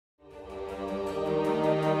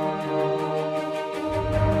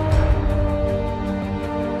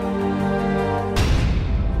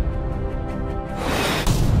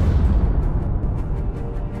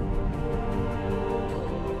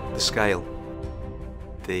scale,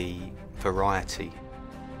 the variety,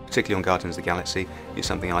 particularly on Guardians of the Galaxy, is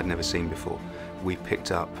something I'd never seen before. We picked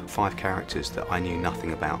up 5 characters that I knew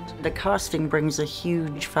nothing about. The casting brings a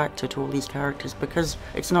huge factor to all these characters because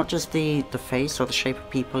it's not just the face or the shape of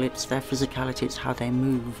people, it's their physicality, it's how they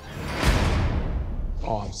move.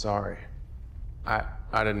 Oh, I'm sorry. I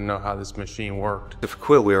didn't know how this machine worked. So for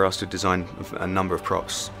Quill, we were asked to design a number of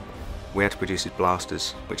props. We had to produce his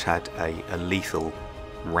blasters, which had a lethal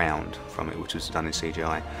round from it, which was done in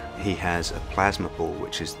CGI. He has a plasma ball,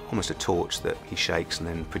 which is almost a torch that he shakes and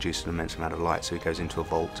then produces an immense amount of light, so he goes into a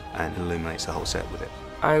vault and illuminates the whole set with it.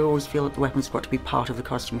 I always feel that the weapon's got to be part of the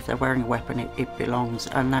costume. If they're wearing a weapon, it belongs,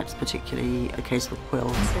 and that's particularly the case with Quill.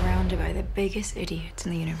 I'm surrounded by the biggest idiots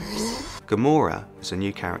in the universe. Gamora is a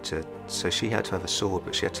new character, so she had to have a sword,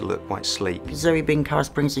 but she had to look quite sleek. Zoe being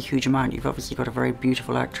cast brings a huge amount. You've obviously got a very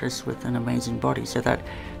beautiful actress with an amazing body, so that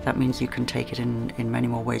means you can take it in many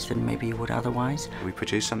more ways than maybe you would otherwise. We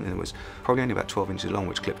produced something that was probably only about 12 inches long,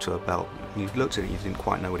 which clipped to her belt. You looked at it, you didn't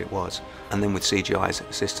quite know what it was. And then with CGI's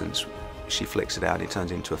assistance, she flicks it out, it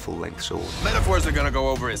turns into a full-length sword. Metaphors are gonna go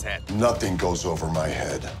over his head. Nothing goes over my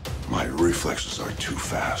head. My reflexes are too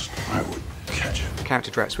fast. I would catch it. The character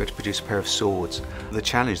Drax, we had to produce a pair of swords. The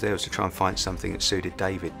challenge there was to try and find something that suited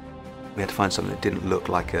David. We had to find something that didn't look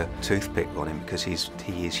like a toothpick on him because he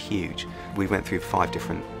is huge. We went through 5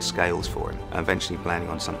 different scales for him, and eventually landing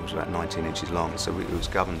on something that was about 19 inches long, so it was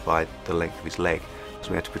governed by the length of his leg.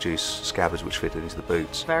 So we had to produce scabbards which fitted into the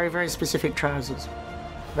boots. Very, very specific trousers.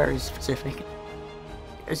 Very specific.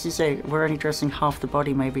 As you say, we're only dressing half the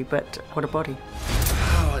body maybe, but what a body.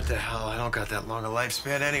 Oh, what the hell? I don't got that long a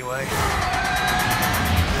lifespan anyway.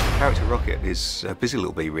 Character Rocket is a busy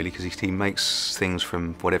little bee really, because he makes things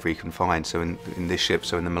from whatever he can find. So in this ship,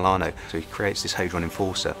 so in the Milano, so he creates this Hadron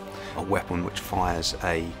Enforcer, a weapon which fires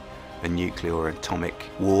a nuclear or atomic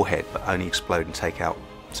warhead, but only explode and take out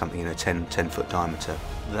something in a 10-foot diameter.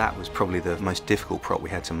 That was probably the most difficult prop we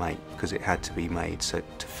had to make, because it had to be made so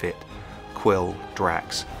to fit Quill,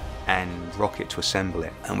 Drax, and Rocket to assemble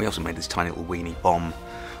it. And we also made this tiny little weenie bomb,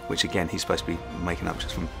 which again he's supposed to be making up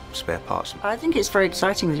just from spare parts. I think it's very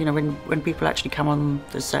exciting, you know, when people actually come on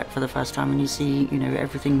the set for the first time and you see, you know,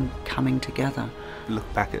 everything coming together.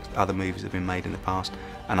 Look back at other movies that have been made in the past,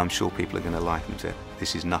 and I'm sure people are going to liken to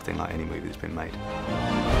this is nothing like any movie that's been made.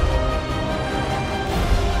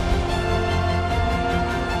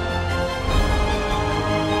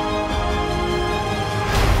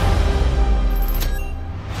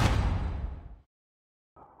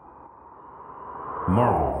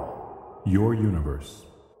 Marvel, your universe.